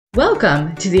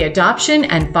Welcome to the Adoption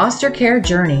and Foster Care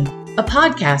Journey, a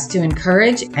podcast to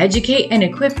encourage, educate, and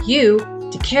equip you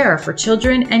to care for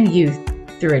children and youth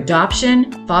through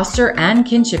adoption, foster, and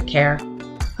kinship care.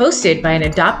 Hosted by an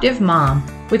adoptive mom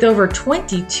with over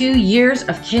 22 years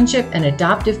of kinship and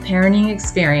adoptive parenting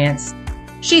experience.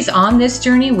 She's on this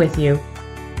journey with you.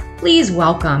 Please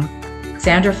welcome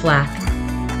Sandra Flach.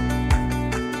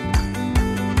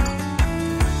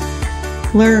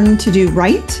 Learn to do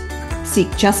right,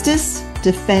 seek justice,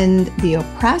 defend the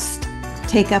oppressed,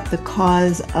 take up the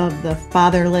cause of the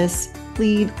fatherless,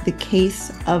 plead the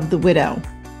case of the widow.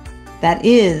 That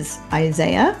is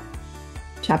Isaiah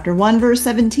chapter 1, verse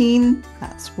 17.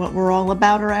 That's what we're all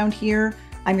about around here.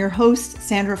 I'm your host,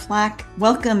 Sandra Flach.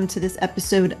 Welcome to this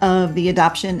episode of the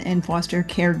Adoption and Foster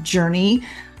Care Journey.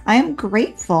 I am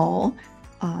grateful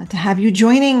to have you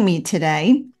joining me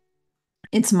today.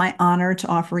 It's my honor to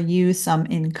offer you some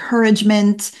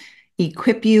encouragement,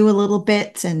 equip you a little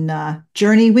bit, and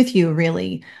journey with you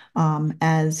really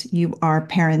as you are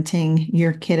parenting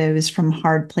your kiddos from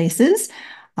hard places.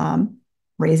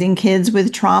 Raising kids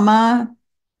with trauma,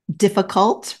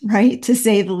 difficult, right, to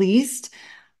say the least.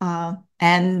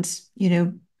 And,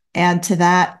 add to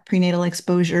that prenatal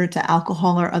exposure to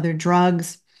alcohol or other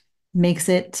drugs makes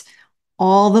it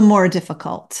all the more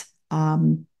difficult.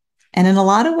 And in a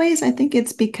lot of ways, I think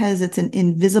it's because it's an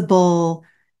invisible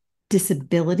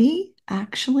disability,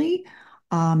 actually.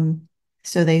 So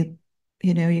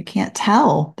you can't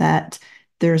tell that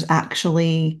there's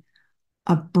actually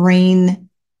a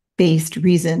brain-based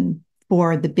reason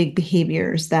for the big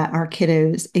behaviors that our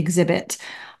kiddos exhibit.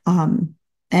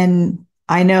 And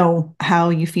I know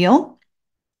how you feel.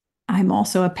 I'm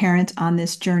also a parent on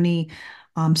this journey.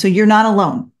 So you're not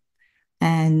alone.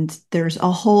 And there's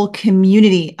a whole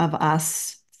community of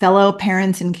us, fellow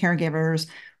parents and caregivers,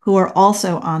 who are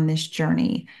also on this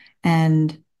journey.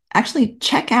 And actually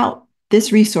check out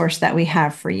this resource that we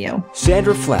have for you.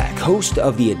 Sandra Flach, host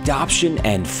of the Adoption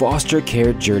and Foster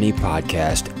Care Journey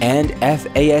podcast, and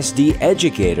FASD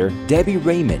educator Debbie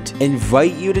Raymond,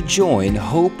 invite you to join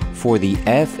Hope for the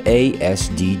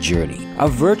FASD Journey, a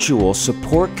virtual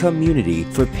support community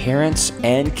for parents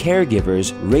and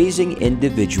caregivers raising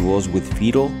individuals with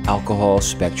fetal alcohol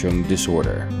spectrum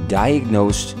disorder,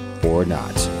 diagnosed or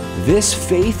not. This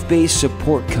faith-based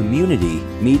support community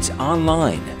meets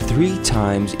online 3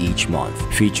 times each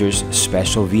month, features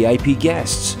special VIP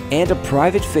guests, and a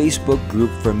private Facebook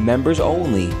group for members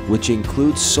only, which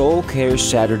includes Soul Care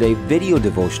Saturday video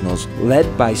devotionals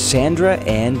led by Sandra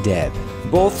and Deb.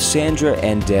 Both Sandra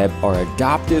and Deb are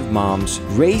adoptive moms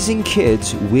raising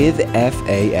kids with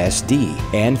FASD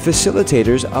and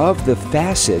facilitators of the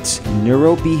Facets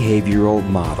neurobehavioral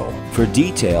model. For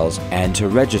details and to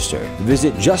register,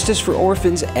 visit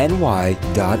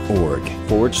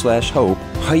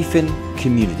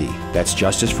justicefororphansny.org/hope-community. That's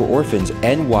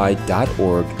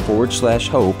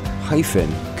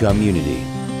justicefororphansny.org/hope-community.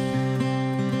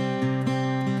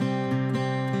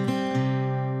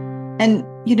 And,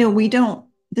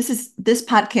 this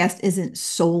podcast isn't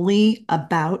solely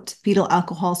about fetal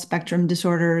alcohol spectrum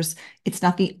disorders. It's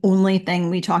not the only thing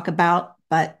we talk about,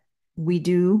 but we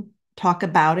do talk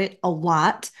about it a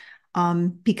lot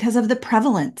because of the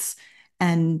prevalence.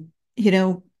 And,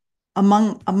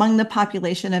 among the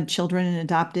population of children in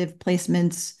adoptive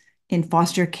placements, in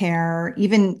foster care,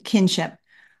 even kinship,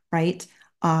 right?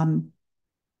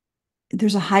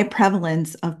 There's a high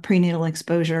prevalence of prenatal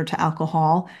exposure to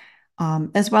alcohol,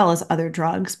 as well as other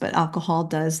drugs, but alcohol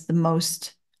does the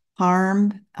most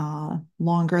harm,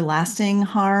 longer lasting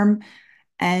harm.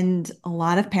 And a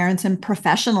lot of parents and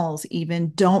professionals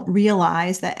even don't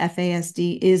realize that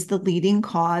FASD is the leading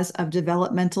cause of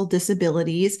developmental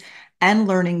disabilities and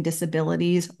learning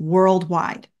disabilities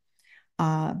worldwide.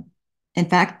 In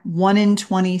fact, 1 in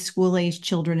 20 school-aged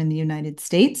children in the United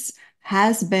States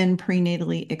has been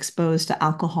prenatally exposed to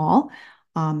alcohol.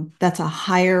 That's a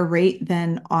higher rate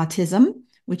than autism,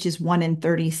 which is 1 in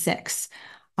 36.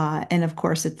 And of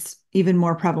course, it's even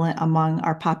more prevalent among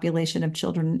our population of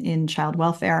children in child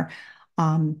welfare.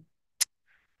 And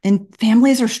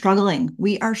families are struggling.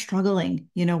 We are struggling,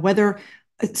 whether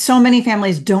so many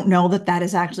families don't know that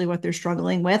is actually what they're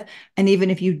struggling with. And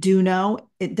even if you do know,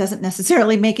 it doesn't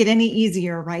necessarily make it any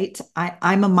easier, right?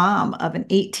 I'm a mom of an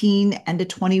 18 and a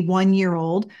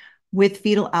 21-year-old with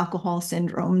fetal alcohol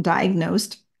syndrome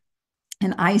diagnosed.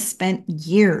 And I spent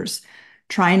years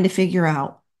trying to figure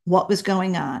out what was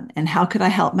going on and how could I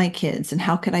help my kids and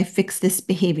how could I fix this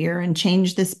behavior and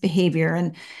change this behavior.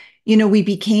 And, we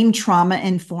became trauma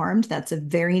informed. That's a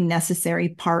very necessary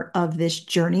part of this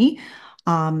journey.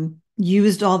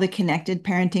 used all the connected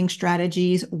parenting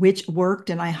strategies, which worked,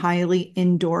 and I highly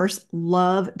endorse.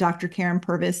 Love Dr. Karen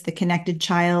Purvis, the connected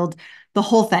child, the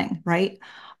whole thing, right?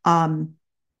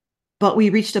 But we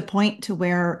reached a point to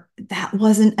where that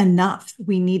wasn't enough.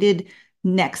 We needed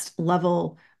next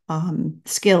level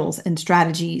skills and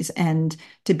strategies, and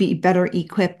to be better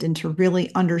equipped and to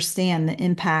really understand the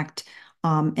impact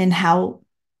and how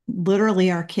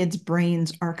literally our kids'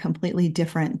 brains are completely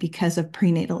different because of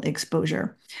prenatal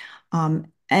exposure.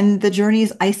 And the journey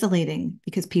is isolating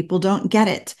because people don't get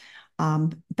it.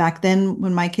 Back then,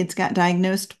 when my kids got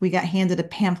diagnosed, we got handed a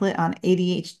pamphlet on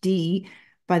ADHD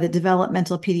by the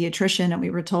developmental pediatrician, and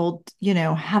we were told,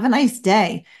 have a nice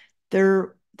day.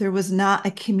 There was not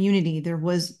a community. There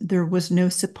was no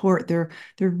support. There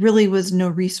really was no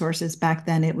resources back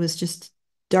then. It was just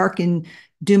dark and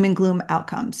doom and gloom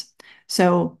outcomes.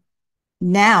 So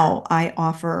now I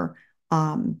offer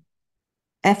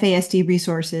FASD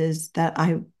resources that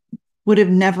I would have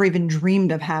never even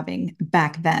dreamed of having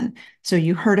back then. So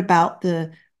you heard about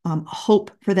the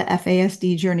Hope for the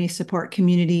FASD Journey Support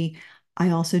Community. I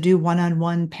also do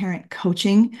one-on-one parent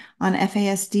coaching on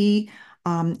FASD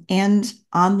and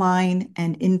online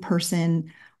and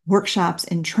in-person workshops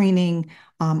and training.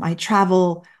 I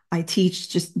travel. I teach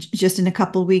just in a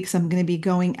couple of weeks. I'm going to be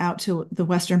going out to the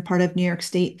western part of New York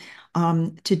State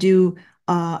to do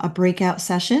a breakout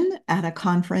session at a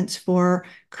conference for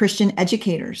Christian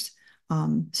educators.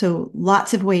 So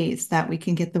lots of ways that we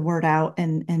can get the word out,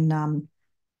 and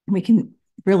we can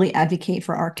really advocate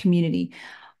for our community.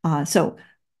 So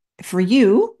for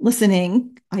you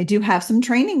listening, I do have some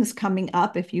trainings coming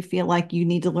up if you feel like you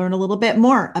need to learn a little bit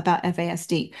more about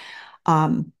FASD.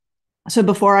 So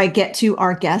before I get to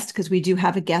our guest, because we do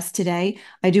have a guest today,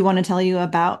 I do want to tell you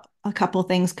about a couple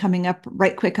things coming up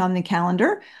right quick on the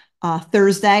calendar.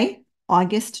 Thursday,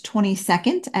 August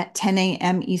 22nd at 10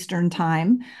 a.m. Eastern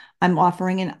Time, I'm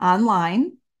offering an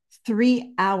online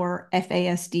 3-hour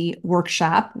FASD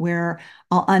workshop where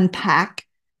I'll unpack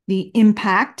the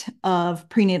impact of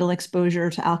prenatal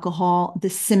exposure to alcohol, the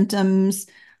symptoms,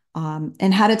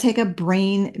 and how to take a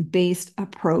brain-based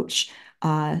approach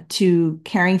to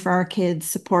caring for our kids,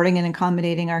 supporting and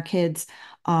accommodating our kids,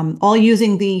 all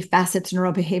using the Facets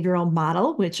neurobehavioral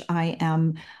model, which I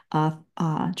am a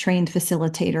trained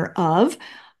facilitator of.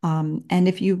 And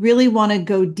if you really want to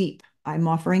go deep, I'm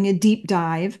offering a deep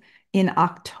dive in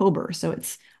October. So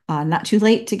it's not too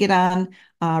late to get on,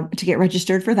 to get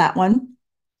registered for that one.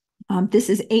 This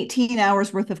is 18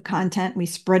 hours worth of content. We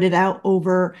spread it out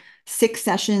over 6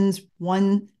 sessions,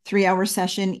 1 3-hour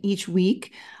session each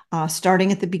week,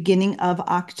 starting at the beginning of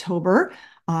October.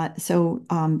 So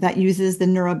that uses the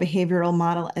neurobehavioral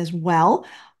model as well.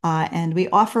 And we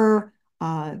offer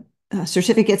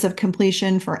certificates of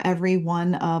completion for every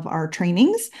one of our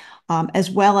trainings, as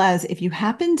well as if you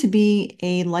happen to be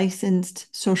a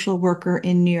licensed social worker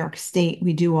in New York State,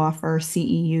 we do offer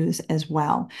CEUs as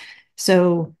well.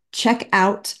 So check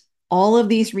out all of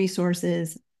these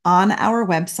resources on our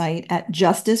website at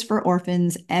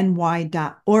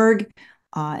justicefororphansny.org,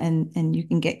 and you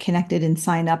can get connected and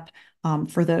sign up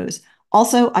for those.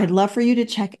 Also, I'd love for you to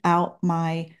check out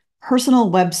my personal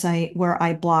website where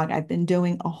I blog. I've been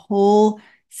doing a whole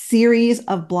series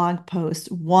of blog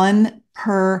posts, one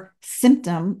per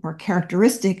symptom or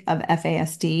characteristic of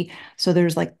FASD. So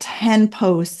there's like 10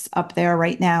 posts up there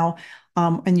right now.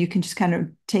 And you can just kind of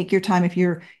take your time if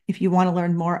you want to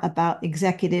learn more about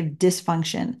executive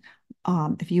dysfunction,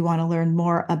 if you want to learn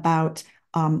more about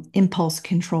impulse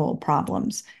control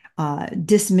problems,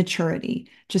 dysmaturity,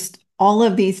 just all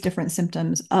of these different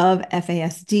symptoms of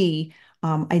FASD.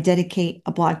 I dedicate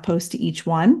a blog post to each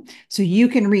one. So you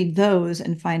can read those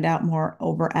and find out more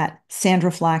over at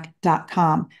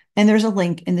sandraflach.com. And there's a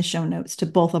link in the show notes to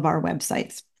both of our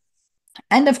websites.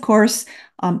 And of course,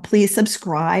 please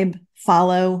subscribe,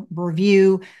 follow,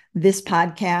 review this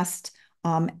podcast.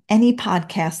 Any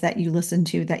podcast that you listen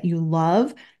to that you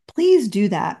love, please do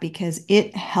that because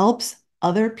it helps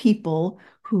other people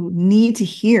who need to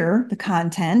hear the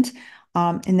content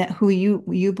and that who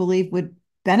you believe would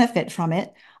benefit from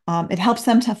it. It helps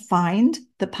them to find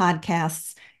the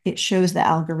podcasts. It shows the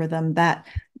algorithm that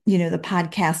the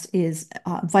podcast is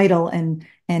vital and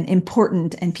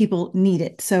important and people need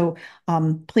it. So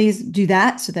please do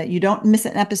that so that you don't miss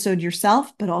an episode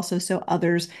yourself, but also so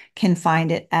others can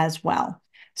find it as well.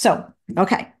 So,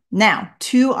 okay, now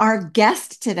to our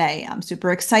guest today. I'm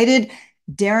super excited.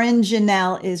 Darrin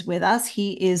Jahnel is with us.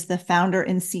 He is the founder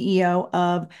and CEO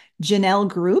of Jahnel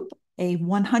Group, a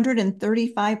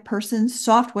 135-person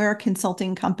software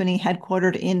consulting company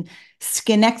headquartered in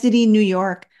Schenectady, New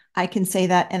York. I can say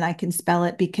that and I can spell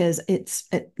it because it's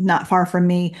not far from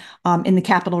me, in the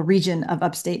capital region of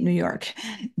upstate New York.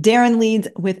 Darrin leads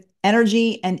with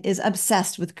energy and is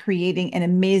obsessed with creating an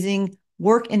amazing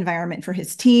work environment for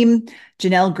his team.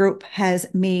 Jahnel Group has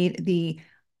made the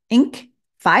Inc.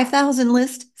 5,000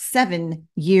 list 7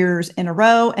 years in a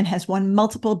row and has won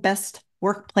multiple Best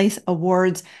Workplace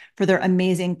awards for their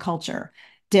amazing culture.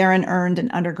 Darrin earned an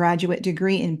undergraduate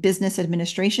degree in business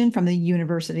administration from the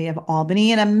University of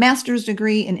Albany and a master's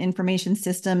degree in information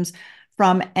systems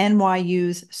from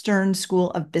NYU's Stern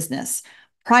School of Business.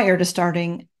 Prior to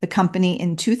starting the company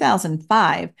in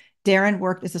 2005, Darrin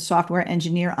worked as a software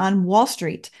engineer on Wall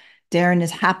Street. Darrin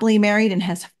is happily married and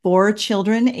has 4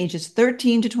 children, ages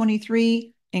 13 to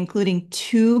 23, including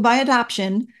 2 by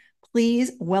adoption.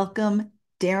 Please welcome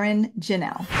Darrin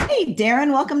Jahnel. Hey,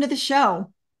 Darrin, welcome to the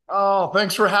show. Oh,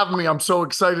 thanks for having me. I'm so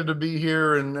excited to be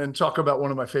here and talk about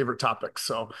one of my favorite topics.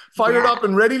 So fired up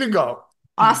and ready to go.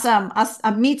 Awesome.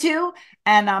 Me too.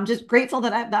 And I'm just grateful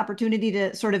that I have the opportunity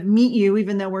to sort of meet you,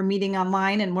 even though we're meeting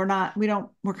online and we're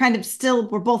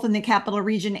both in the capital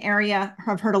region area.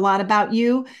 I've heard a lot about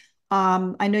you.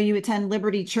 I know you attend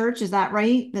Liberty Church. Is that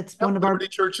right? That's one of Liberty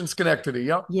Church in Schenectady.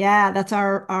 Yep. Yeah, that's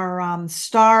our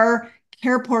star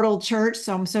care portal church.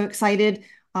 So I'm so excited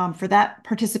for that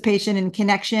participation and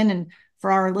connection. And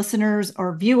for our listeners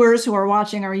or viewers who are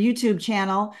watching our YouTube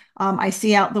channel, I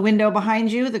see out the window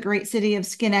behind you, the great city of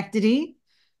Schenectady.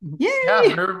 Yay!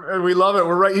 Yeah, we love it.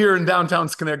 We're right here in downtown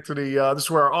Schenectady. This is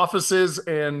where our office is.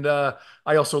 And I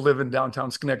also live in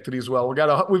downtown Schenectady as well.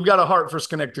 We've got a heart for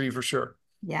Schenectady for sure.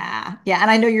 Yeah. Yeah. And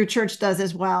I know your church does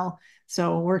as well.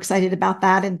 So we're excited about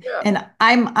that. And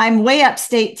I'm way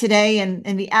upstate today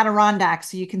in the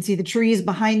Adirondacks. So you can see the trees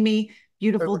behind me.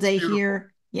 Beautiful day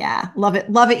here. Yeah. Love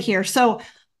it. Love it here. So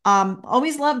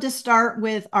always love to start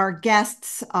with our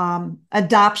guests'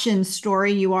 adoption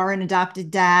story. You are an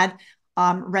adopted dad.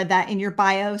 Read that in your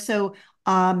bio. So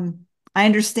I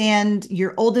understand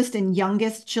your oldest and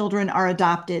youngest children are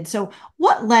adopted. So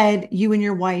what led you and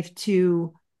your wife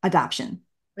to adoption?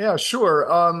 Yeah, sure.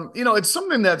 It's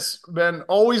something that's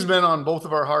always been on both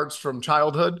of our hearts from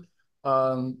childhood.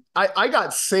 I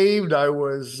got saved. I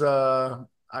was,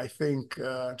 I think,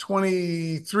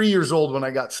 23 years old when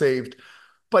I got saved.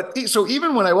 But so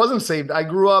even when I wasn't saved, I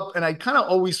grew up and I kind of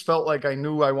always felt like I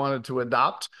knew I wanted to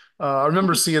adopt. I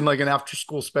remember seeing like an after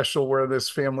school special where this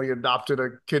family adopted a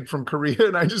kid from Korea.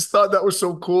 And I just thought that was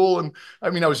so cool. And I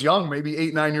mean, I was young, maybe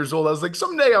 8, 9 years old. I was like,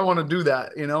 someday I want to do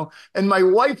that, And my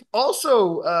wife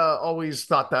also always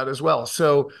thought that as well.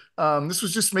 So this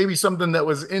was just maybe something that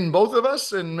was in both of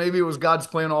us. And maybe it was God's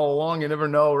plan all along. You never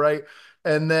know, right?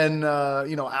 And then,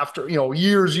 after,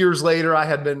 years later, I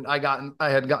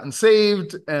had gotten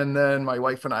saved, and then my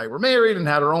wife and I were married and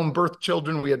had our own birth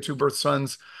children. We had 2 birth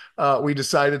sons. We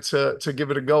decided to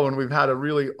give it a go, and we've had a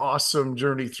really awesome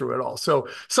journey through it all. So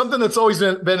something that's always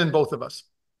been in both of us.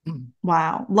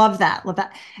 Wow. Love that. Love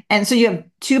that. And so you have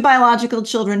 2 biological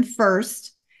children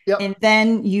first, and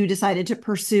then you decided to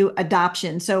pursue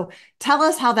adoption. So tell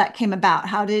us how that came about.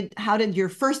 How did your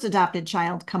first adopted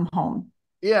child come home?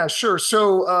 Yeah, sure.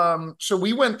 So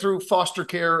we went through foster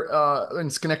care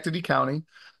in Schenectady County.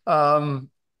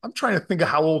 I'm trying to think of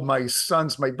how old my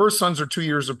birth sons are 2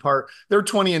 years apart. They're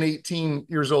 20 and 18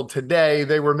 years old today.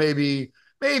 They were maybe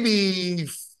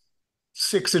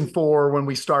 6 and 4 when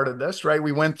we started this, right?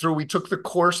 We took the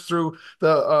course through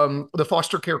the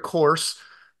foster care course,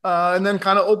 and then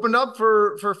kind of opened up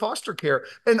for foster care.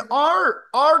 And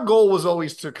our goal was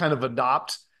always to kind of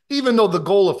adopt, even though the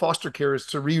goal of foster care is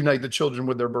to reunite the children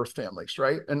with their birth families,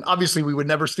 right? And obviously we would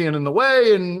never stand in the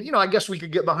way. And, I guess we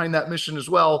could get behind that mission as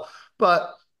well.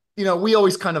 But, we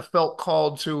always kind of felt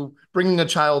called to bringing a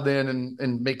child in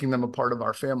and making them a part of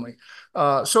our family.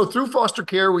 So through foster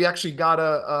care, we actually got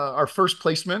our first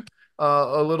placement,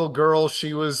 a little girl.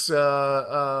 She was,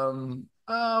 what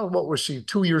was she,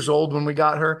 2 years old when we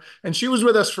got her. And she was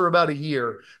with us for about a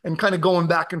year and kind of going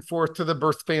back and forth to the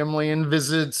birth family and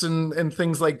visits and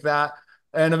things like that.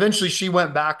 And eventually she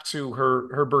went back to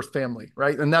her birth family,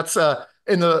 right? And that's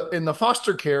in the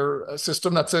foster care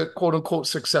system, that's a quote unquote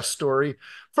success story.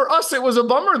 For us, it was a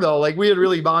bummer though. Like we had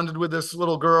really bonded with this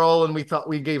little girl and we thought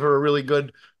we gave her a really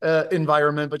good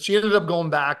environment, but she ended up going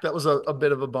back. That was a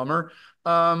bit of a bummer.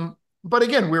 But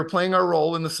again, we were playing our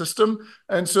role in the system.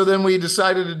 And so then we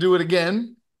decided to do it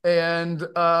again. And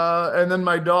then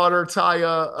my daughter,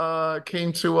 Taya,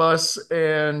 came to us,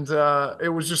 and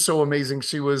it was just so amazing.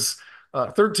 She was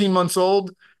 13 months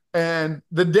old. And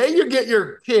the day you get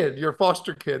your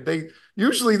foster kid,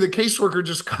 usually the caseworker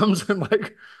just comes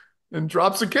and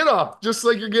drops a kid off, just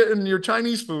like you're getting your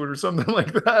Chinese food or something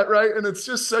like that, right? And it's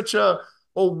just such a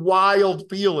a wild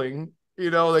feeling.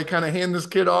 They kind of hand this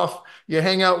kid off. You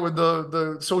hang out with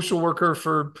the social worker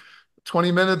for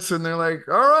 20 minutes and they're like,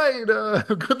 all right,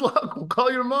 good luck. We'll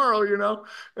call you tomorrow,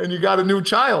 and you got a new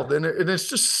child. And it's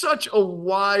just such a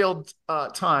wild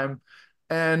time.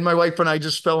 And my wife and I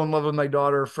just fell in love with my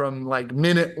daughter from like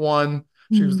minute one.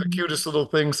 She was the Mm. cutest little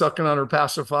thing sucking on her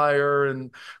pacifier.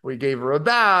 And we gave her a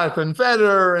bath and fed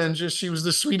her. And she was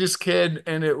the sweetest kid.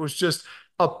 And it was just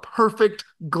a perfect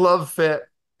glove fit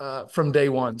from day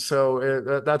one.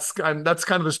 So that's kind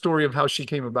of the story of how she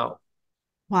came about.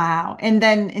 Wow. And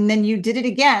then you did it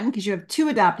again because you have two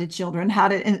adopted children. How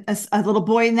did a little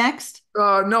boy next?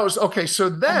 No, okay. So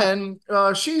then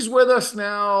she's with us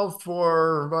now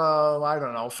for I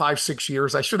don't know, 5, 6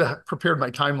 years. I should have prepared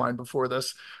my timeline before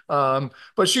this,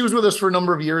 but she was with us for a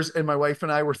number of years, and my wife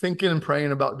and I were thinking and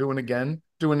praying about doing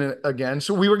it again.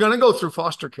 So we were going to go through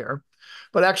foster care,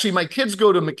 but actually, my kids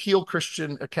go to McKeel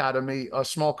Christian Academy, a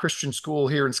small Christian school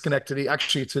here in Schenectady.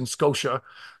 Actually, it's in Scotia,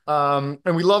 and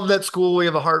we love that school. We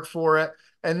have a heart for it.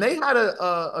 And they had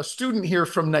a student here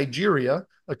from Nigeria,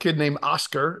 a kid named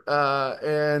Oscar,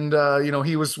 and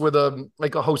he was with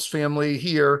a host family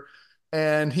here,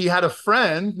 and he had a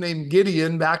friend named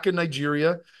Gideon back in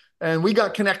Nigeria, and we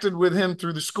got connected with him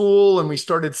through the school, and we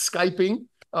started Skyping,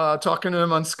 talking to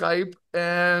him on Skype,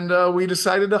 and we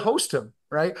decided to host him.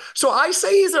 Right. So I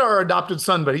say he's our adopted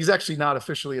son, but he's actually not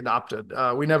officially adopted.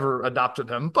 We never adopted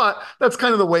him, but that's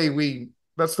the way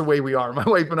we are. My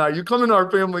wife and I, you come into our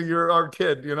family, you're our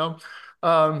kid.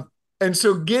 And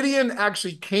so Gideon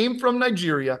actually came from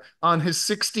Nigeria on his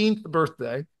 16th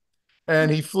birthday, and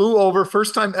he flew over,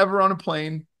 first time ever on a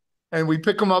plane. And we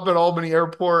pick him up at Albany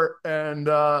Airport, and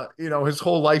his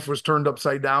whole life was turned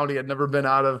upside down. He had never been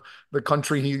out of the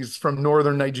country. He's from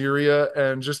northern Nigeria,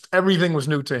 and just everything was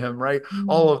new to him, right?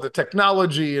 All Mm. of the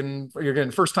technology, and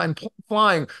again, first time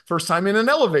flying, first time in an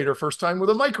elevator, first time with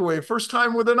a microwave, first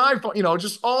time with an iPhone,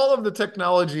 just all of the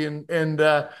technology, and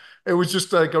it was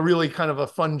just like a really kind of a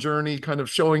fun journey, kind of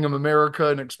showing him America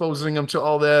and exposing him to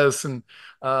all this, and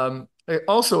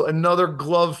also another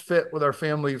glove fit with our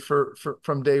family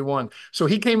from day one. So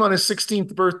he came on his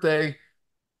 16th birthday.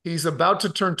 He's about to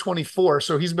turn 24.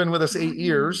 So he's been with us 8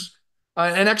 years.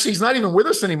 And actually, he's not even with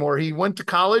us anymore. He went to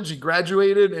college, he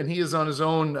graduated, and he is on his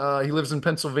own. He lives in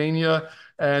Pennsylvania,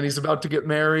 and he's about to get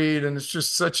married. And it's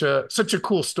just such a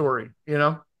cool story.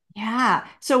 Yeah.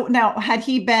 So now, had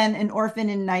he been an orphan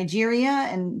in Nigeria?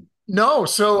 And No,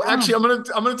 so wow. actually, I'm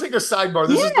gonna take a sidebar.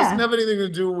 This doesn't Yeah. have anything to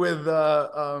do with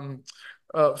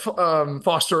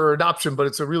foster or adoption, but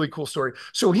it's a really cool story.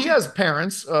 So he has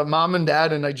parents, mom and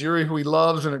dad in Nigeria, who he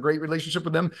loves and a great relationship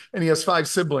with them, and he has 5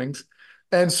 siblings.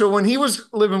 And so when he was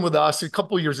living with us, a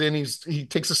couple years in, he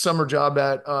takes a summer job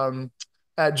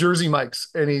at Jersey Mike's,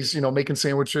 and he's making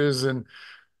sandwiches, and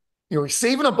he's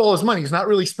saving up all his money. He's not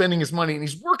really spending his money, and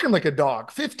he's working like a dog,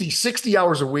 50, 60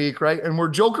 hours a week, right? And we're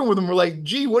joking with him. We're like,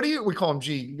 gee, we call him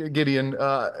G, Gideon.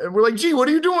 And we're like, gee, what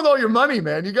are you doing with all your money,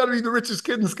 man? You got to be the richest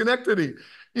kid in Schenectady.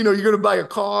 You're going to buy a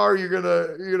car. What are you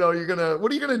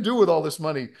going to do with all this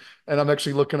money? And I'm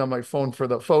actually looking on my phone for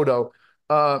the photo.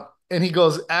 And he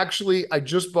goes, actually, I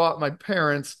just bought my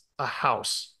parents a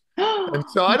house. And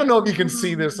so I don't know if you can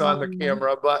see this on the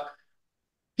camera, but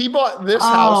he bought this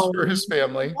house Oh, for his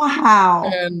family, wow.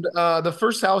 and the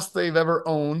first house they've ever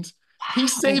owned. He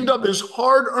saved Wow. up his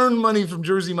hard-earned money from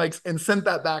Jersey Mike's and sent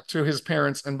that back to his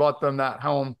parents and bought them that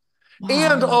home.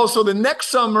 And Wow. also the next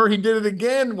summer he did it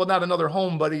again. Well, not another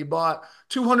home, but he bought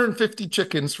 250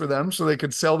 chickens for them so they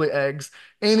could sell the eggs.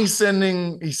 And he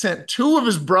sent two of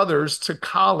his brothers to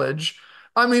college.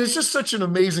 I mean, it's just such an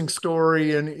amazing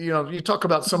story. And you talk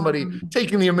about somebody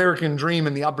taking the American dream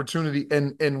and the opportunity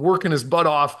and working his butt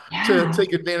off to Yeah.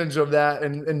 take advantage of that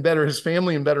and better his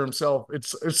family and better himself.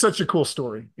 It's such a cool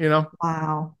story.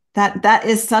 Wow. That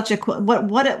is such a cool,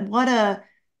 what a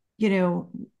you know,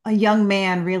 a young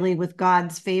man really with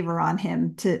God's favor on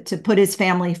him to put his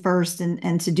family first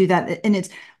and to do that. And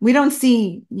we don't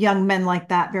see young men like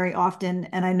that very often.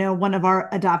 And I know one of our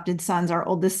adopted sons, our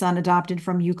oldest son, adopted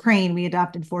from Ukraine. We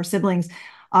adopted 4 siblings.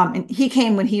 And he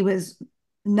came when he was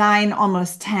 9,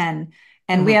 almost 10.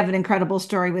 And we Mhm. have an incredible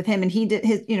story with him. And he did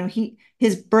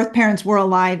his birth parents were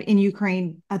alive in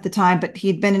Ukraine at the time, but he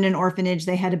had been in an orphanage.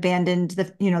 They had abandoned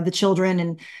the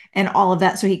children and all of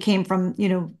that. So he came from,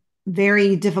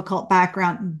 very difficult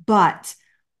background, but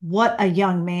what a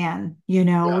young man,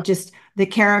 Yeah. just the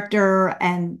character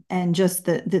and just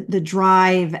the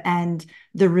drive and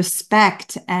the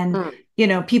respect and Mm.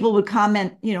 people would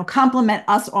compliment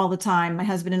us all the time, my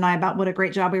husband and I, about what a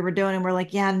great job we were doing. And we're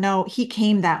like, yeah, no, he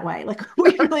came that way. Like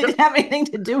we really didn't have anything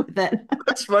to do with it.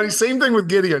 That's funny. Same thing with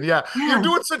Gideon. Yeah. You're Yeah.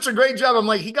 doing such a great job. I'm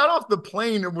like, he got off the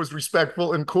plane and was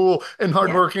respectful and cool and Yeah.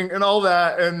 hardworking and all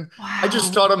that. And I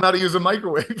just Wow. taught him how to use a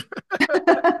microwave.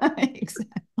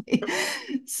 Exactly.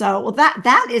 So, well,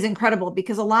 that is incredible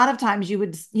because a lot of times you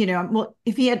would, well,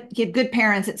 if he had good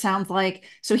parents, it sounds like,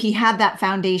 so he had that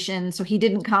foundation. So he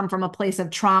didn't come from a place of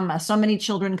trauma. So many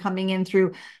children coming in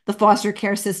through the foster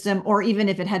care system, or even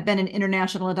if it had been an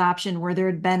international adoption where there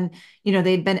had been,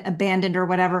 they'd been abandoned or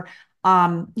whatever,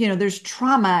 there's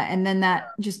trauma, and then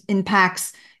that just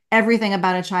impacts everything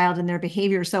about a child and their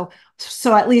behavior. So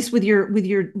at least with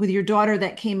your daughter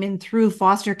that came in through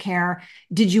foster care,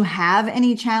 did you have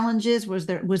any challenges? Was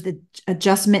the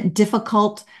adjustment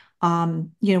difficult?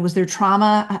 Was there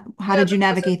trauma? How Yeah, did you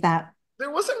navigate that? there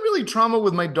wasn't really trauma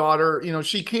with my daughter.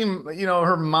 She came,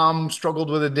 her mom struggled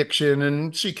with addiction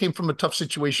and she came from a tough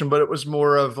situation, but it was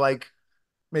more of like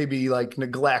maybe like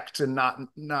neglect and not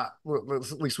well,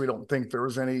 at least we don't think there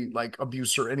was any like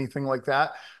abuse or anything like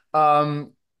that.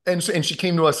 Um, and she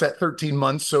came to us at 13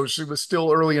 months, so she was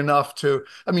still early enough to.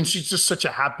 I mean, she's just such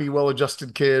a happy,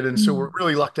 well-adjusted kid, and so we're Mm,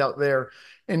 really lucked out there.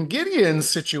 In Gideon's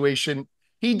situation,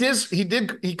 he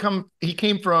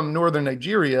came from northern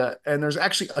Nigeria, and there's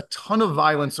actually a ton of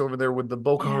violence over there with the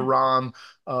Boko yeah, Haram,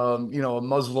 a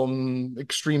Muslim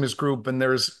extremist group, and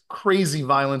there's crazy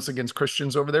violence against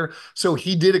Christians over there. So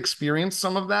he did experience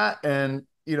some of that, and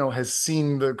has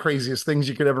seen the craziest things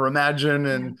you could ever imagine,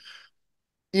 yeah, and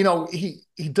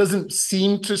he doesn't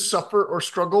seem to suffer or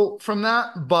struggle from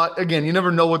that. But again, you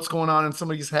never know what's going on in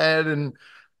somebody's head. And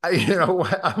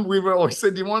we've always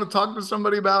said, do you want to talk to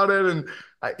somebody about it? And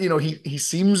he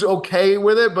seems okay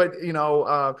with it, but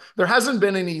there hasn't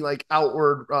been any like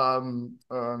outward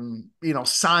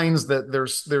signs that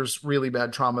there's really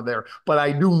bad trauma there. But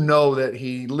I do know that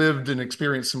he lived and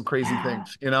experienced some crazy yeah.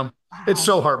 things. It's Wow.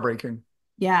 so heartbreaking.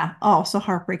 Yeah. Oh, so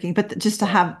heartbreaking. But just to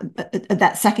Yeah. have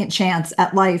that second chance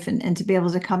at life, and to be able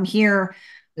to come here,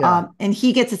 Yeah. and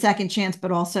he gets a second chance,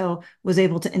 but also was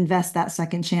able to invest that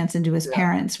second chance into his Yeah.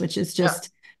 parents, which is Yeah.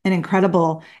 just an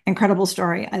incredible, incredible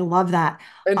story. I love that.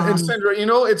 And Um, Sandra,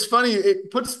 it's funny. It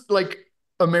puts like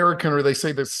American, or they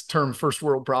say this term, first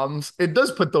world problems. It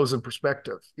does put those in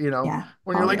perspective. yeah.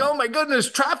 When you're Oh, like, yeah. oh my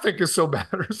goodness, traffic is so bad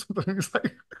or something. It's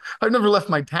like, I've never left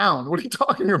my town. What are you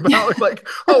talking Yeah. about? Like,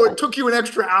 oh, it took you an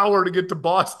extra hour to get to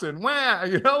Boston. Wow,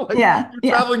 like Yeah. you're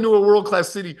Yeah. traveling to a world-class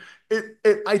city.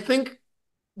 I think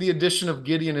the addition of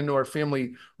Gideon into our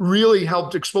family really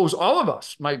helped expose all of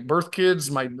us, my birth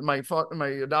kids, my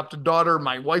adopted daughter,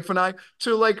 my wife and I,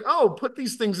 to like, oh, put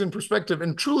these things in perspective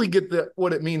and truly get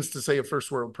what it means to say a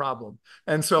first world problem.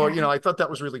 And so, Yeah. I thought that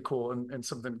was really cool and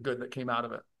something good that came out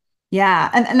of it.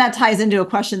 Yeah. And that ties into a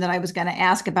question that I was going to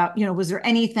ask about, was there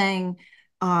anything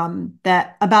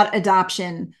that about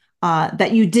adoption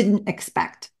that you didn't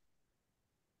expect?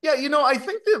 Yeah, I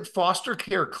think the foster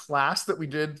care class that we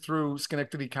did through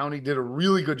Schenectady County did a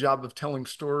really good job of telling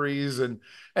stories, and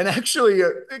actually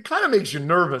it kind of makes you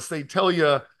nervous. They tell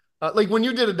you like when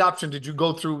you did adoption, did you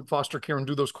go through foster care and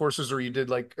do those courses, or you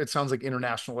did like it sounds like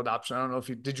international adoption? I don't know if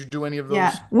you did you do any of Yeah,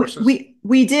 those we, courses? we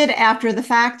we did after the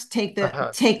fact take the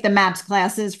Uh-huh. take the MAPS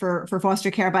classes for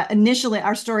foster care, but initially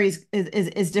our story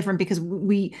is different because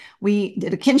we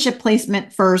did a kinship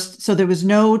placement first, so there was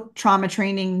no trauma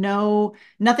training,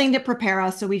 nothing to prepare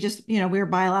us. So we just we're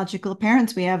biological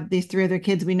parents. We have these three other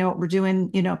kids. We know what we're doing.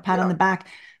 Pat on Yeah, the back.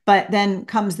 But then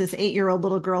comes this 8-year-old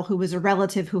little girl who was a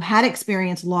relative who had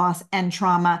experienced loss and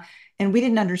trauma, and we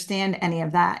didn't understand any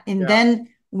of that. And yeah, then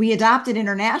we adopted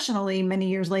internationally many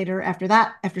years later after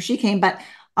that, after she came, but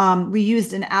we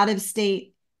used an out of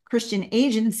state Christian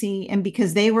agency. And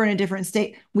because they were in a different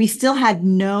state, we still had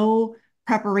no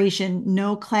preparation,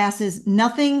 no classes,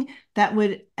 nothing that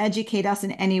would educate us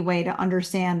in any way to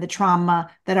understand the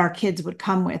trauma that our kids would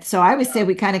come with. So I would say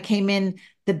we kind of came in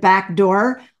the back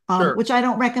door, sure. which I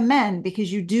don't recommend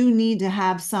because you do need to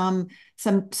have some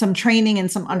training and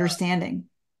some Yeah. understanding.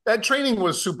 That training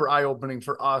was super eye-opening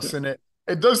for us, and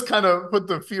it does kind of put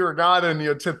the fear of God in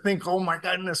you to think, oh my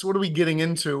goodness, what are we getting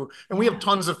into? And we have Yeah.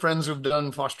 tons of friends who've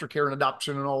done foster care and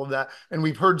adoption and all of that, and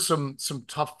we've heard some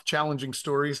tough, challenging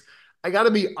stories. I got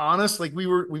to be honest, like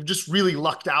we've just really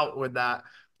lucked out with that,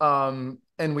 and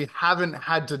we haven't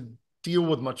had to deal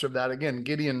with much of that. Again,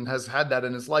 Gideon has had that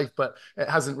in his life, but it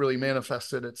hasn't really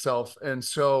manifested itself, and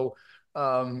so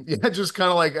yeah, just kind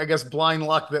of like I guess blind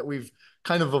luck that we've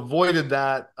kind of avoided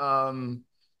that.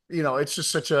 It's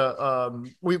just such a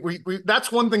we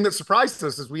that's one thing that surprised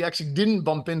us is we actually didn't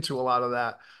bump into a lot of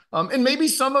that. And maybe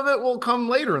some of it will come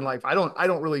later in life. I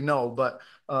don't really know, but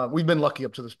we've been lucky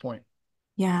up to this point.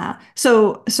 Yeah.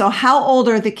 So how old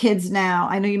are the kids now?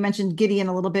 I know you mentioned Gideon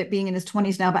a little bit being in his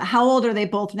 20s now, but how old are they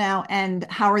both now and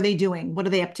how are they doing? What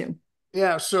are they up to?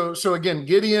 Yeah, so again,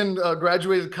 Gideon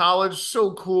graduated college,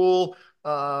 so cool.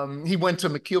 He went to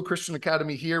McKeel Christian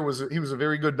Academy here. He was a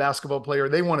very good basketball player.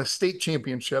 They won a state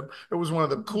championship. It was one of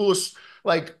the coolest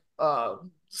like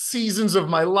seasons of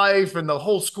my life, and the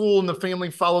whole school and the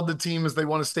family followed the team as they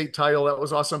won a state title. That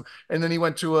was awesome. And then he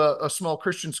went to a small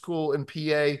Christian school in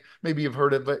PA. Maybe you've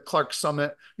heard of it, Clark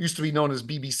Summit. Used to be known as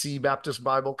BBC Baptist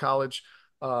Bible College.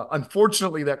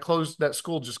 Unfortunately, that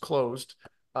school just closed,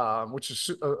 which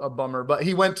is a bummer. But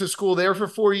he went to school there for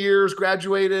 4 years,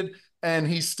 graduated, and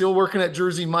he's still working at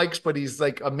Jersey Mike's, but he's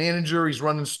like a manager. He's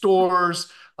running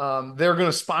stores. They're going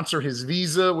to sponsor his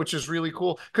visa, which is really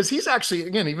cool because he's actually,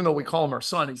 again, even though we call him our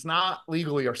son, he's not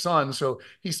legally our son. So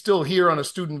he's still here on a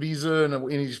student visa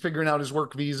and he's figuring out his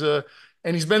work visa.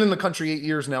 And he's been in the country 8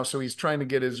 years now, so he's trying to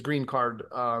get his green card.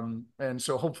 And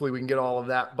so hopefully we can get all of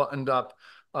that buttoned up.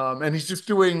 And he's just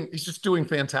doing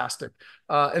fantastic.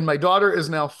 And my daughter is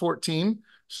now 14.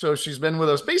 So she's been with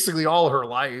us basically all her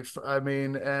life. I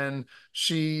mean, and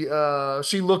she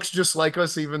looks just like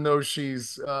us, even though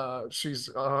she's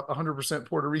 100%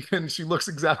 Puerto Rican. She looks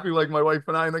exactly like my wife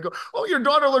and I. And they go, "Oh, your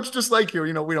daughter looks just like you."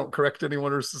 You know, we don't correct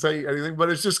anyone or say anything, but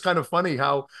it's just kind of funny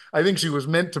how I think she was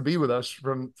meant to be with us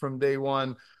from day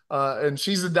one. And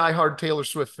she's a diehard Taylor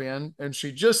Swift fan, and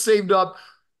she just saved up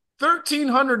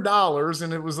 $1,300,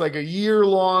 and it was like a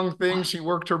year-long thing. She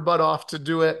worked her butt off to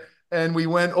do it, and we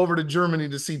went over to Germany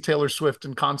to see Taylor Swift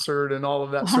in concert and all of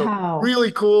that. So Wow.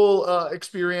 really cool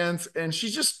experience, and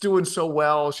she's just doing so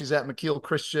well. She's at McKeel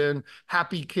Christian,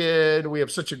 happy kid. We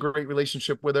have such a great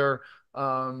relationship with her,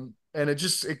 and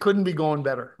it couldn't be going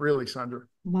better, really, Sandra.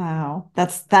 Wow.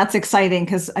 That's exciting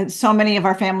because so many of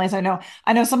our families, I know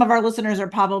some of our listeners are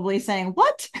probably saying,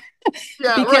 "What?"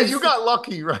 Yeah, right. You Because got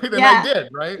lucky, right? And I yeah, did,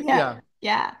 right? yeah, Yeah,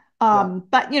 yeah. yeah.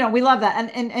 But we love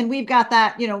that. And we've got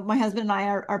that, my husband and I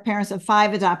are parents of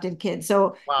 5 adopted kids.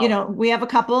 So, Wow. we have a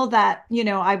couple that,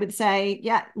 I would say,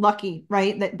 yeah, lucky,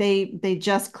 right? That they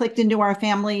just clicked into our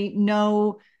family.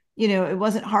 No, it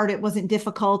wasn't hard, it wasn't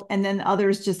difficult. And then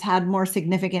others just had more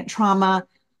significant trauma,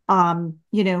 and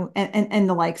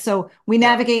the like. So we Yeah.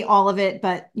 navigate all of it,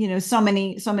 but so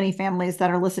many families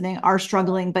that are listening are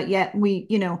struggling, but yet we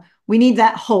need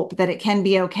that hope that it can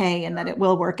be okay and that it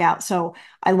will work out. So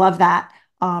I love that.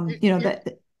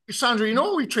 That. Sandra, you know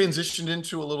what we transitioned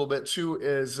into a little bit too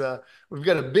is we've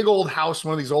got a big old house,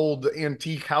 one of these old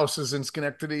antique houses in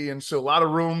Schenectady, and so a lot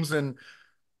of rooms, and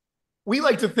we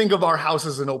like to think of our house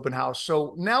as an open house.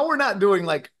 So now we're not doing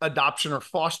like adoption or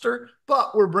foster,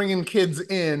 but we're bringing kids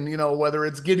in, whether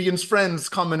it's Gideon's friends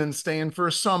coming and staying for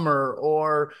a summer,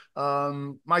 or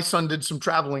my son did some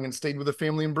traveling and stayed with a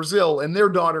family in Brazil, and their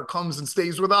daughter comes and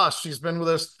stays with us. She's been with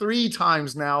us 3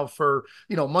 times now for,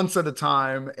 months at a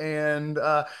time. And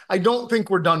I don't think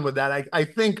we're done with that. I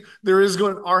think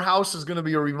our house is going to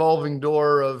be a revolving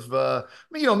door of,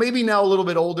 maybe now a little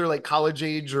bit older, like college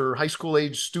age or high school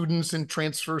age students and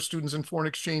transfer students and foreign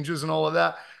exchanges and all of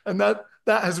that. And that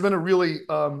has been a really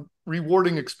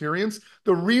rewarding experience.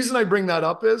 The reason I bring that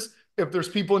up is if there's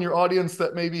people in your audience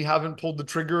that maybe haven't pulled the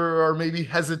trigger or maybe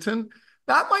hesitant,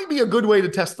 that might be a good way to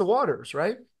test the waters,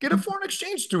 right? Get a foreign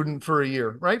exchange student for a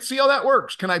year, right? See how that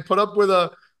works. Can I put up with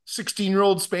a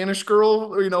 16-year-old Spanish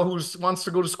girl, who wants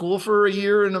to go to school for a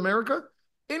year in America?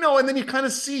 And then you kind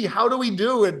of see, how do we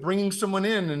do it, bringing someone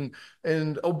in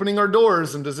and opening our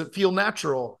doors, and does it feel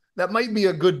natural? That might be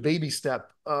a good baby step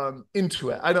into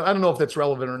it. I don't know if that's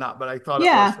relevant or not, but I thought it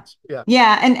was. Yeah.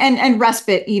 Yeah. Yeah. And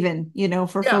respite even,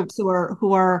 for Yeah. folks who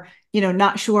are,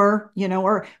 not sure,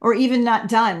 or even not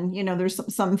done. There's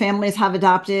some families have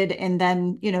adopted and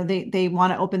then, they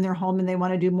want to open their home and they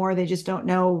want to do more. They just don't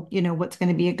know, what's going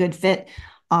to be a good fit.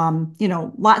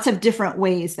 Lots of different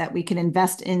ways that we can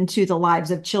invest into the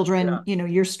lives of children. Yeah.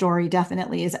 Your story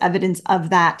definitely is evidence of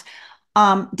that.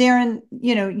 Darrin,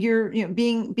 you're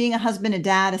being a husband, a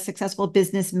dad, a successful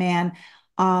businessman.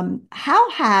 How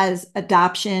has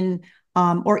adoption,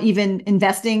 or even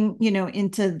investing,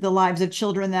 into the lives of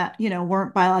children that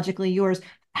weren't biologically yours,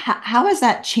 how has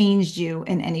that changed you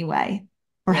in any way,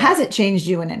 or Yeah. has it changed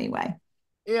you in any way?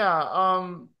 Yeah.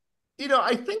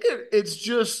 I think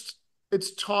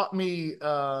it's taught me,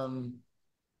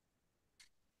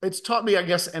 I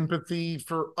guess, empathy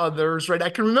for others, right? I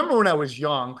can remember when I was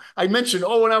young, I mentioned,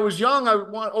 when I was young,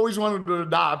 always wanted to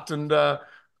adopt. And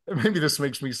maybe this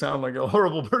makes me sound like a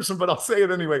horrible person, but I'll say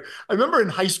it anyway. I remember in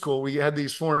high school, we had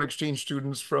these foreign exchange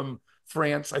students from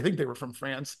France. I think they were from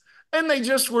France. and they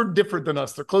just were different than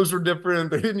us. Their clothes were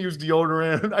different. They didn't use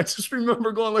deodorant. I just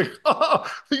remember going like, oh,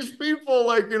 these people,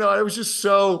 like, I was just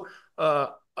so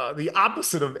the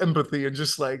opposite of empathy, and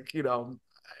just like, it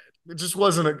just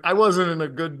I wasn't in a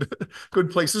good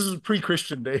place. This was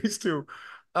pre-Christian days too.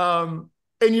 And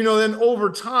then over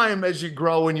time, as you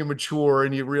grow and you mature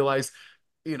and you realize,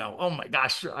 oh my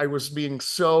gosh, I was being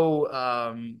so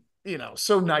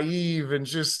so naive and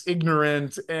just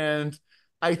ignorant. And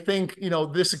I think,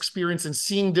 this experience and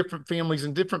seeing different families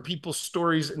and different people's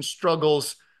stories and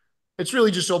struggles, it's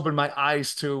really just opened my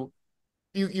eyes to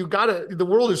the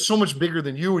world is so much bigger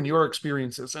than you and your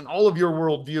experiences and all of your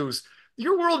worldviews.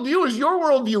 Your worldview is your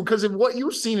worldview because of what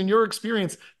you've seen in your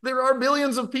experience. There are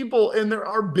billions of people and there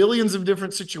are billions of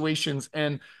different situations.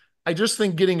 And I just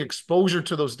think getting exposure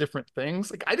to those different things,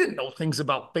 like I didn't know things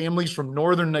about families from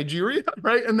northern Nigeria,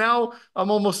 right? And now I'm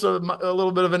almost a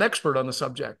little bit of an expert on the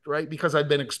subject, right? Because I've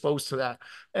been exposed to that.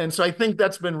 And so I think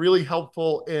that's been really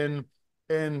helpful in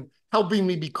helping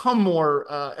me become more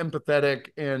empathetic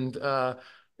and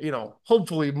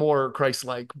hopefully more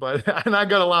Christ-like, but and I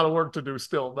got a lot of work to do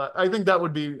still, but I think that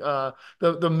would be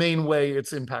the main way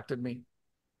it's impacted me.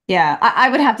 Yeah, I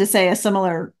would have to say a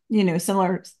similar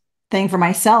thing for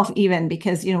myself, even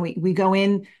because, we go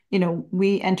in,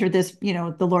 we entered this,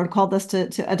 the Lord called us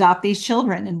to adopt these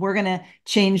children and we're going to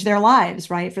change their lives,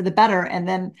 right, for the better. And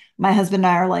then my husband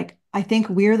and I are like, I think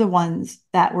we're the ones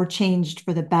that were changed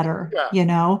for the better,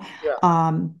 Yeah.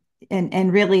 Yeah.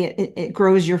 And really it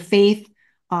grows your faith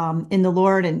in the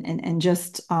Lord and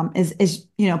just is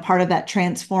part of that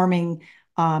transformation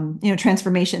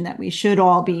that we should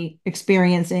all be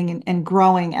experiencing and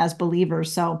growing as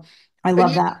believers. So I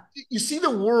love that. You see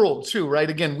the world too, right?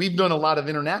 Again, we've done a lot of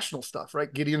international stuff,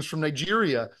 right? Gideon's from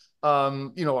Nigeria.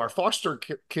 Our foster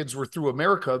kids were through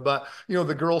America, but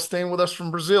the girls staying with us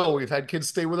from Brazil. We've had kids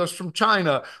stay with us from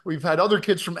China. We've had other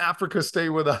kids from Africa stay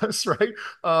with us, right?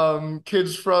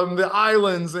 Kids from the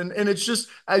islands. And it's just,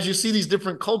 as you see these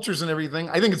different cultures and everything,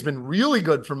 I think it's been really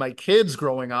good for my kids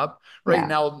growing up. Right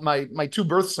now, my two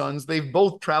birth sons, they've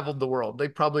both traveled the world.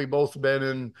 They've probably both been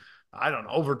in, I don't know,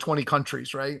 over 20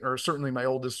 countries, right? Or certainly my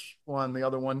oldest one, the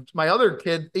other one. My other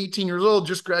kid, 18 years old,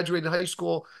 just graduated high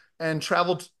school and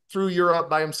traveled through Europe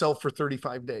by himself for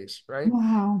 35 days, right?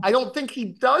 Wow. I don't think he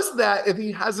does that if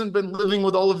he hasn't been living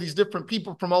with all of these different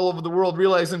people from all over the world,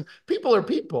 realizing people are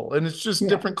people and it's just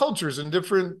different cultures and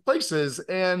different places.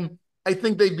 And I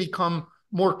think they become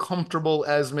more comfortable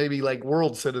as maybe like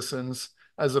world citizens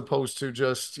as opposed to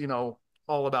just,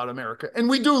 all about America. And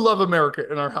we do love America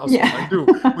in our household. Yeah. I do.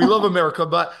 We love America,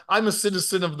 but I'm a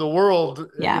citizen of the world,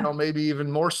 maybe even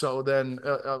more so than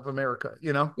of America,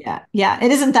 Yeah. Yeah.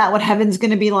 And isn't that what heaven's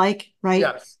going to be like? Right.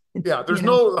 Yes. Yeah.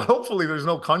 Hopefully there's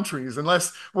no countries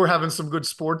unless we're having some good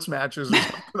sports matches or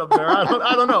something up there. I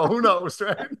don't know. Who knows?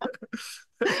 Right.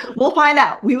 We'll find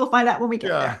out. We will find out when we get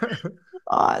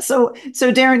there. So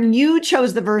Darrin, you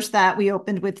chose the verse that we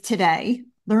opened with today.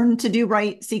 Learn to do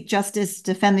right, seek justice,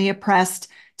 defend the oppressed,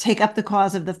 take up the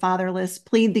cause of the fatherless,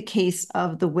 plead the case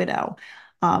of the widow.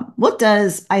 What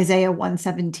does Isaiah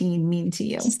 117 mean to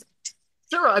you?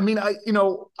 Sure. I mean,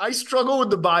 I struggle with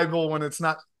the Bible when it's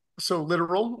not so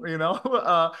literal, and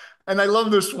I love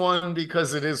this one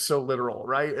because it is so literal,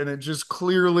 right? And it just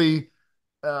clearly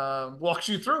walks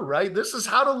you through, right? This is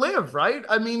how to live, right?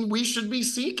 I mean, we should be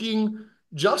seeking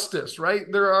justice,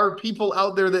 right? There are people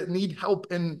out there that need help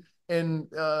and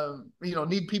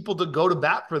need people to go to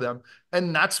bat for them.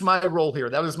 And that's my role here.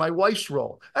 That is my wife's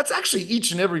role. That's actually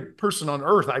each and every person on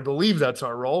earth. I believe that's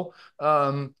our role.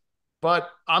 But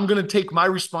I'm going to take my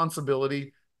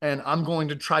responsibility and I'm going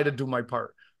to try to do my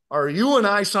part. Are you and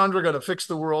I, Sandra, going to fix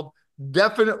the world?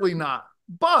 Definitely not.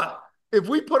 But if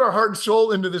we put our heart and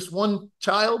soul into this one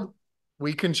child,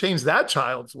 we can change that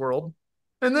child's world.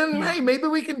 And then, hey, maybe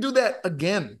we can do that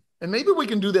again. And maybe we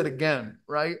can do that again,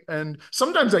 right? And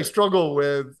sometimes I struggle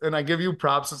with, and I give you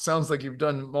props, it sounds like you've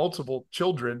done multiple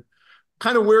children,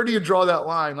 kind of where do you draw that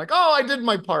line? Like, oh, I did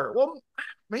my part. Well,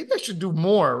 maybe I should do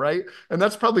more, right? And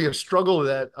that's probably a struggle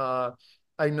that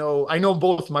I know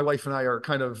both my wife and I are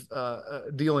kind of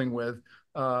dealing with.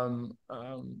 I'm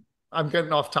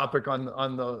getting off topic on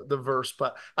the verse,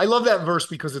 but I love that verse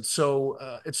because it's so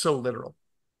literal.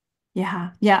 Yeah.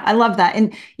 Yeah. I love that.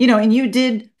 And, and you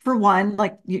did, for one,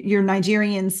 like your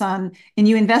Nigerian son, and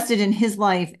you invested in his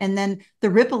life, and then the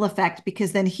ripple effect,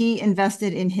 because then he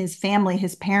invested in his family,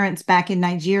 his parents back in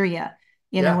Nigeria,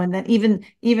 and then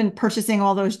even purchasing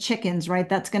all those chickens, right?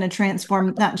 That's going to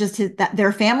transform not just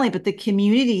their family, but the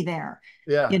community there.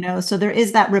 Yeah. So there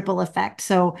is that ripple effect.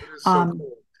 So, so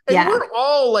cool. And we're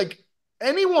all like,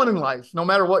 anyone in life, no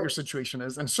matter what your situation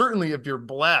is, and certainly if you're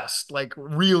blessed, like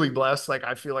really blessed, like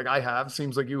I feel like I have,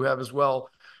 seems like you have as well.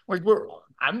 Like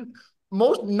I'm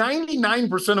most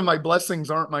 99% of my blessings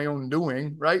aren't my own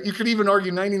doing, right? You could even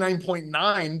argue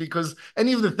 99.9 because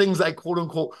any of the things I quote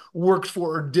unquote worked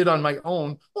for or did on my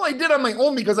own, well, I did on my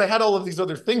own because I had all of these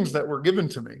other things that were given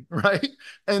to me, right?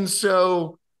 And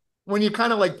so when you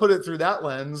kind of like put it through that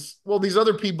lens, well, these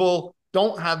other people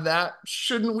don't have that.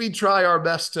 Shouldn't we try our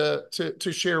best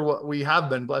to share what we have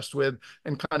been blessed with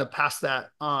and kind of pass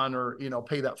that on or,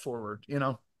 pay that forward,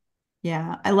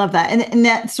 Yeah, I love that. And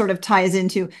that sort of ties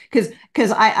into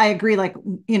because I agree, like,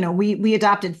 we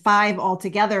adopted five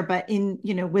altogether, but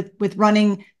with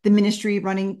running the ministry,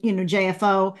 running,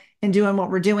 JFO and doing what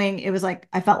we're doing, it was like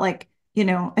I felt like,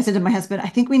 I said to my husband, I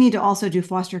think we need to also do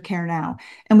foster care now.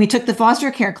 And we took the foster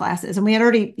care classes and we had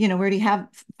already, we already have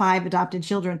five adopted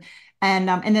children. And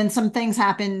then some things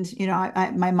happened,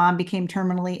 my mom became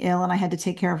terminally ill and I had to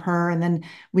take care of her. And then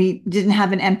we didn't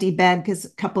have an empty bed because a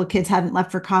couple of kids hadn't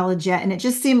left for college yet. And it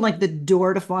just seemed like the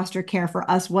door to foster care for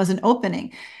us wasn't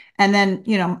opening. And then,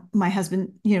 my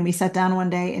husband, we sat down one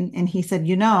day and he said,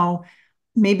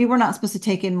 maybe we're not supposed to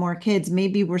take in more kids.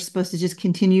 Maybe we're supposed to just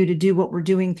continue to do what we're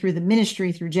doing through the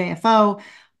ministry, through JFO,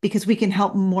 because we can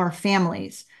help more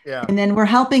families. Yeah. And then we're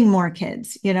helping more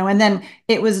kids, and then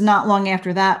it was not long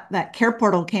after that care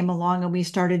portal came along and we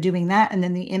started doing that. And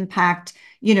then the impact,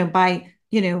 by,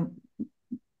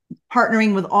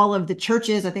 partnering with all of the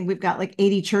churches. I think we've got like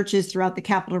 80 churches throughout the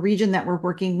capital region that we're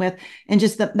working with, and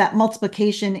just that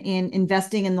multiplication in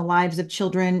investing in the lives of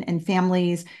children and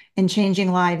families and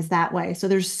changing lives that way. So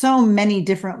there's so many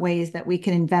different ways that we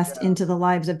can invest into the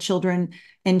lives of children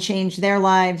and change their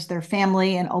lives, their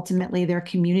family, and ultimately their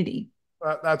community.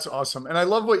 That's awesome. And I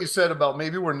love what you said about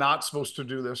maybe we're not supposed to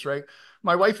do this, right?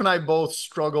 My wife and I both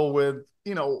struggle with,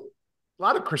 a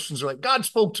lot of Christians are like, God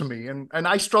spoke to me. And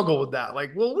I struggle with that.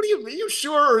 Like, well, are you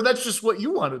sure? Or that's just what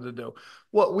you wanted to do.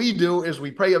 What we do is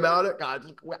we pray about it.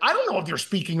 God, I don't know if you're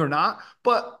speaking or not,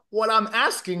 but what I'm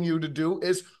asking you to do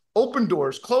is open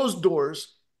doors, close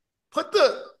doors, let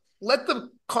the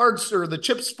cards or the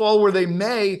chips fall where they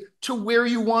may to where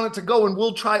you want it to go. And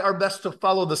we'll try our best to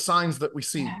follow the signs that we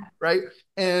see. Right.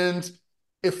 And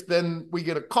if then we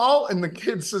get a call and the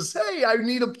kid says, hey, I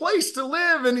need a place to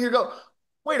live. And you go,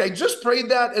 wait, I just prayed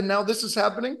that. And now this is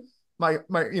happening.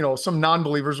 Some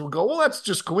non-believers will go, well, that's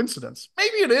just coincidence.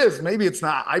 Maybe it is. Maybe it's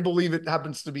not. I believe it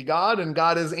happens to be God, and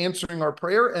God is answering our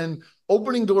prayer and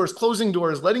opening doors, closing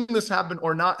doors, letting this happen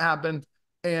or not happen.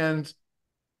 And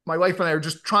my wife and I are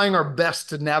just trying our best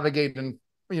to navigate and,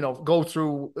 go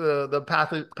through the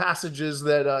passages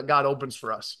that God opens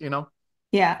for us,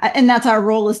 Yeah. And that's our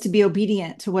role, is to be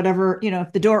obedient to whatever,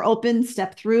 if the door opens,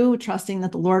 step through, trusting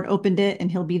that the Lord opened it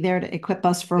and he'll be there to equip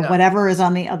us for whatever is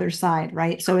on the other side.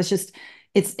 Right. So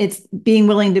it's being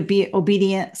willing to be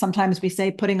obedient. Sometimes we say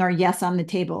putting our yes on the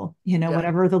table,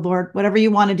 whatever the Lord, whatever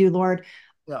you want to do, Lord.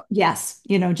 Yeah. Yes.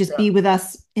 Just be with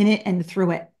us in it and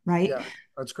through it. Right. Yeah.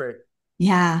 That's great.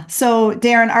 Yeah. So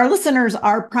Darrin, our listeners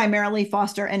are primarily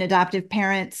foster and adoptive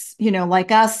parents,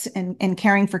 like us, and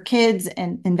caring for kids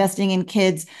and investing in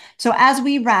kids. So as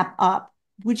we wrap up,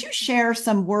 would you share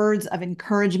some words of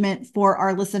encouragement for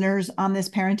our listeners on this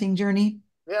parenting journey?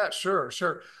 Yeah, sure.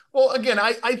 Well, again,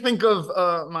 I think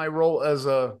of my role as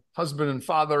a husband and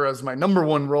father as my number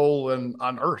one role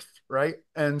on earth, right?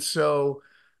 And so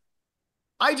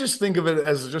I just think of it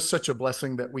as just such a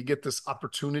blessing that we get this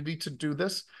opportunity to do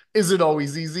this. Is it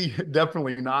always easy?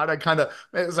 Definitely not.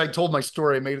 As I told my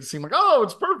story, I made it seem like, oh,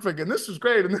 it's perfect and this is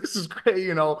great and this is great.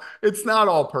 It's not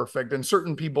all perfect, and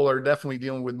certain people are definitely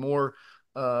dealing with more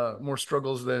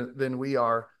struggles than we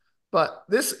are. But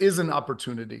this is an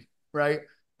opportunity, right?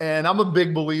 And I'm a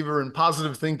big believer in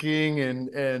positive thinking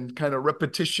and kind of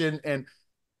repetition, and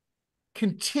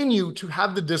continue to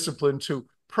have the discipline to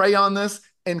pray on this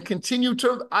and continue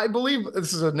to, I believe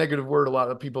this is a negative word a lot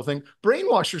of people think,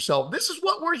 brainwash yourself. This is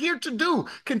what we're here to do.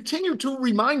 Continue to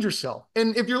remind yourself.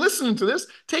 And if you're listening to this,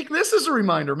 take this as a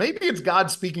reminder. Maybe it's God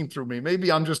speaking through me.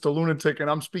 Maybe I'm just a lunatic and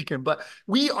I'm speaking, but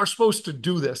we are supposed to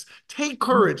do this. Take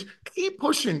courage, keep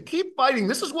pushing, keep fighting.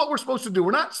 This is what we're supposed to do.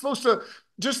 We're not supposed to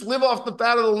just live off the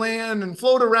fat of the land and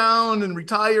float around and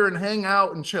retire and hang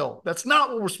out and chill. That's not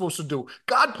what we're supposed to do.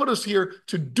 God put us here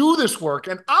to do this work,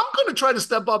 and I'm going to try to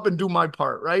step up and do my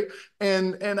part, right?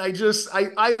 And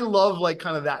I love like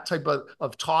kind of that type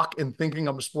of talk and thinking.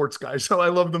 I'm a sports guy, so I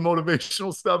love the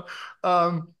motivational stuff.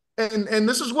 And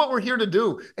this is what we're here to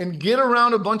do, and get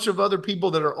around a bunch of other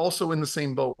people that are also in the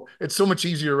same boat. It's so much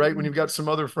easier, right? When you've got some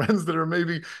other friends that are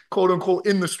maybe quote unquote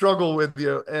in the struggle with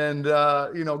you, and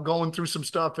going through some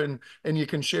stuff, and you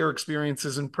can share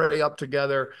experiences and pray up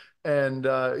together. And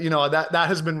that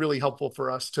has been really helpful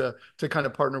for us to kind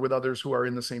of partner with others who are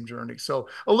in the same journey. So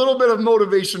a little bit of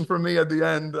motivation for me at the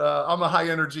end. I'm a high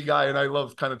energy guy, and I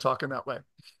love kind of talking that way.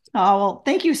 Oh, well,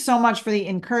 thank you so much for the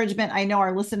encouragement. I know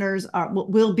our listeners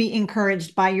will be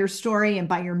encouraged by your story and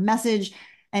by your message.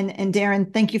 And Darrin,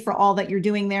 thank you for all that you're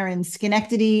doing there in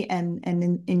Schenectady and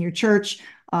in your church,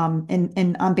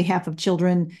 and on behalf of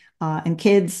children and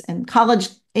kids and college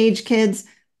age kids,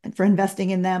 and for investing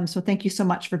in them. So thank you so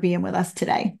much for being with us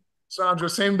today. Sandra,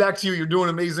 same back to you. You're doing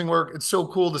amazing work. It's so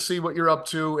cool to see what you're up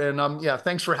to. And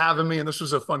thanks for having me. And this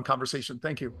was a fun conversation.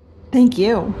 Thank you. Thank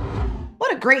you.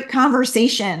 What a great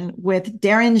conversation with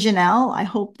Darrin Jahnel. I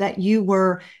hope that you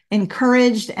were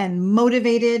encouraged and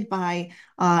motivated by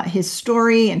his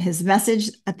story and his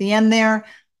message at the end there.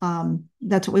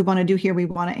 That's what we want to do here. We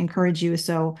want to encourage you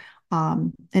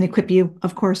and equip you,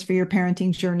 of course, for your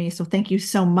parenting journey. So thank you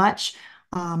so much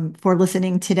for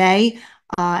listening today,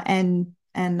 and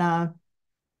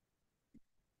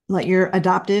let your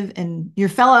adoptive and your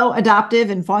fellow adoptive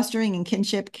and fostering and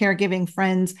kinship caregiving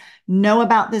friends know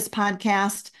about this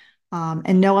podcast,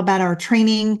 and know about our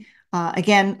training.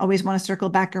 Again, always want to circle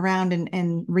back around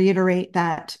and reiterate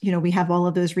that, we have all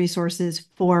of those resources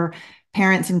for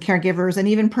parents and caregivers and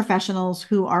even professionals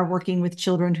who are working with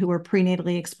children who are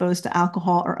prenatally exposed to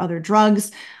alcohol or other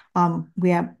drugs. We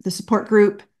have the support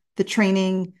group, the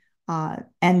training,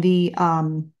 and the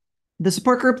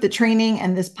support group, the training,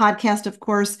 and this podcast, of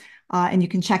course. And you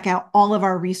can check out all of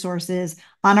our resources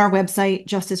on our website,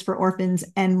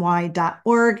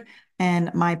 justicefororphans.ny.org,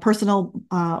 and my personal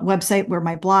website where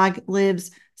my blog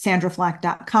lives,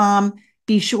 sandraflach.com.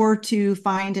 Be sure to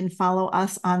find and follow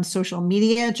us on social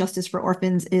media. Justice for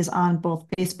Orphans is on both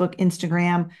Facebook,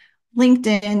 Instagram,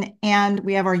 LinkedIn, and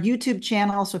we have our YouTube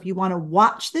channel. So if you want to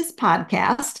watch this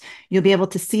podcast, you'll be able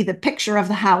to see the picture of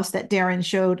the house that Darrin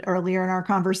showed earlier in our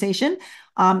conversation.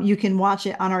 You can watch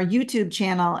it on our YouTube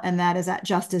channel, and that is at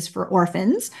Justice for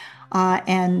Orphans.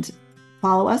 And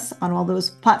follow us on all those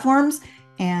platforms.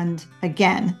 And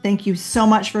again, thank you so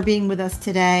much for being with us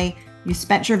today. You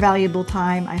spent your valuable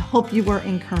time. I hope you were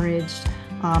encouraged.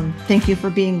 Thank you for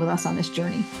being with us on this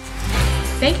journey.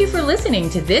 Thank you for listening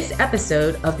to this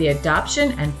episode of the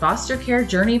Adoption and Foster Care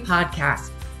Journey podcast,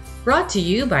 brought to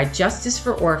you by Justice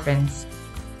for Orphans.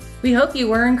 We hope you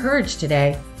were encouraged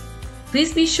today.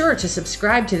 Please be sure to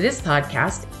subscribe to this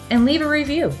podcast and leave a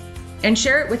review, and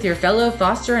share it with your fellow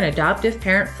foster and adoptive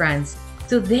parent friends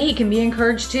so they can be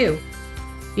encouraged too.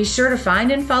 Be sure to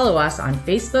find and follow us on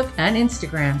Facebook and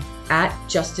Instagram at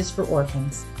Justice for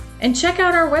Orphans, and check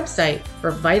out our website for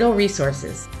vital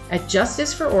resources at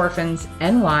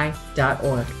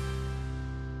justicefororphansny.org.